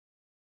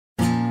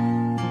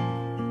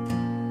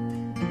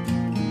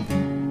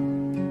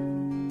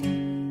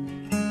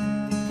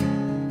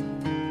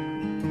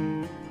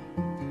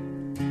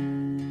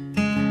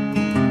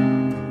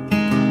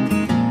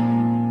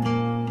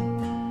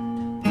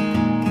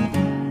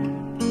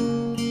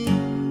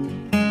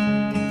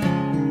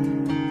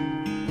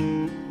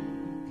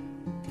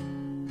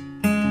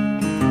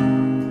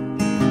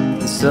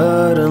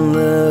Sudden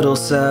little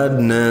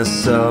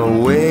sadness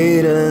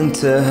waiting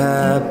to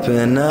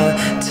happen.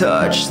 I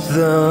touch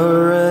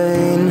the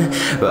rain,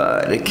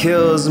 but it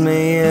kills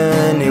me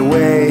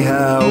anyway.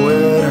 How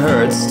it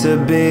hurts to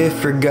be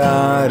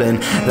forgotten.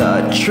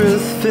 The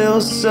truth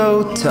feels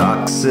so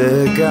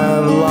toxic.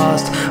 I've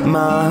lost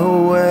my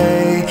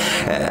way,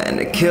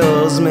 and it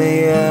kills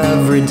me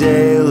every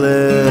day.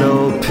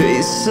 Little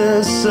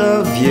pieces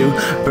of you,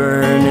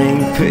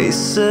 burning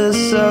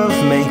pieces of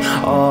me.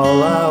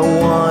 All I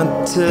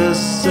want to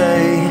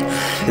say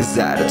is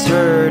that it's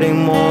hurting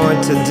more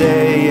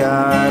today.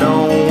 I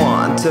don't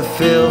want to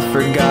feel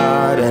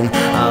forgotten.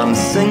 I'm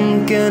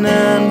sinking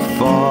and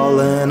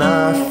falling.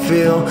 I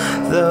feel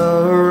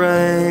the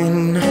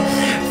rain,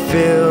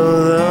 feel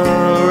the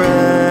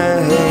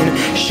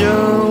rain.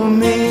 Show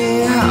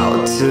me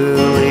how to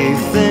leave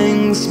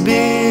things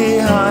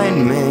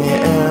behind me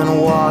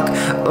and walk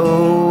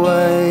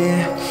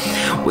away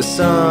with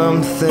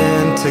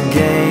something to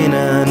gain,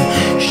 and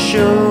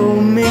show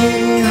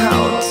me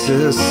how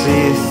to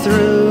see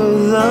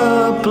through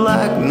the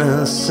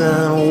blackness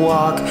and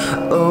walk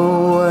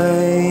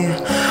away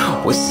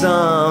with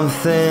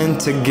something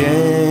to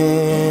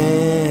gain.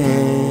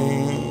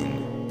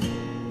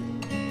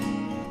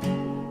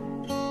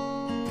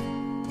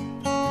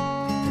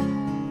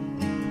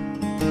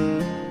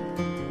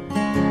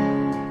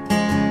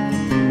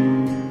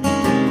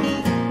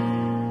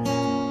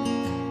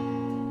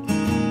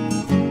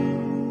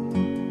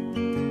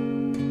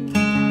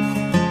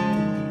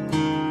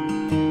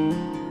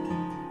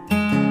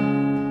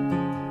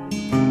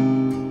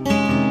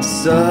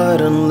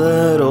 Sudden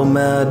little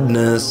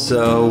madness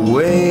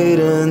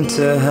waiting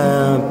to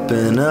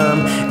happen.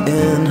 I'm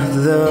in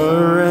the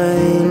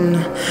rain,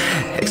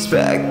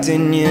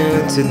 expecting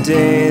you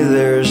today.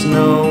 There's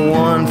no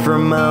one for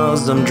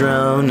miles, I'm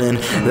drowning.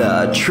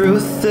 The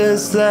truth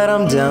is that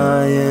I'm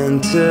dying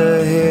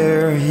to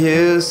hear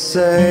you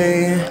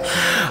say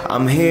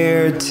I'm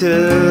here to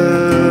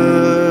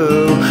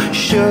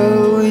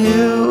show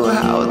you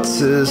how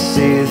to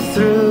see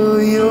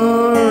through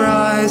your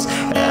eyes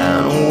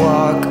and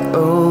walk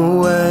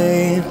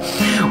away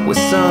with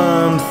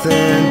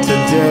something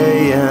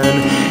today,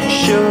 and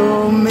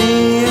show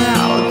me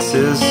how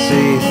to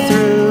see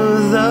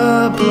through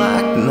the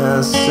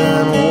blackness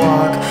and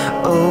walk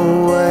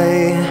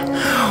away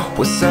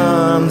with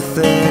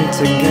something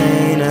to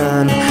gain,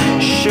 and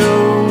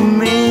show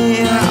me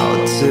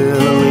how to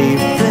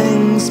leave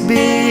things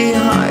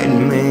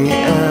behind me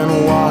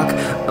and walk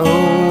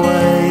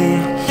away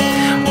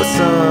with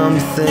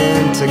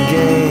something to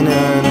gain,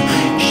 and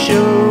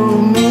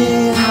show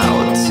me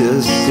how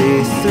to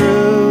see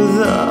through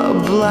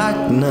the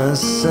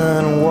blackness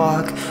and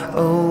walk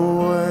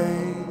away.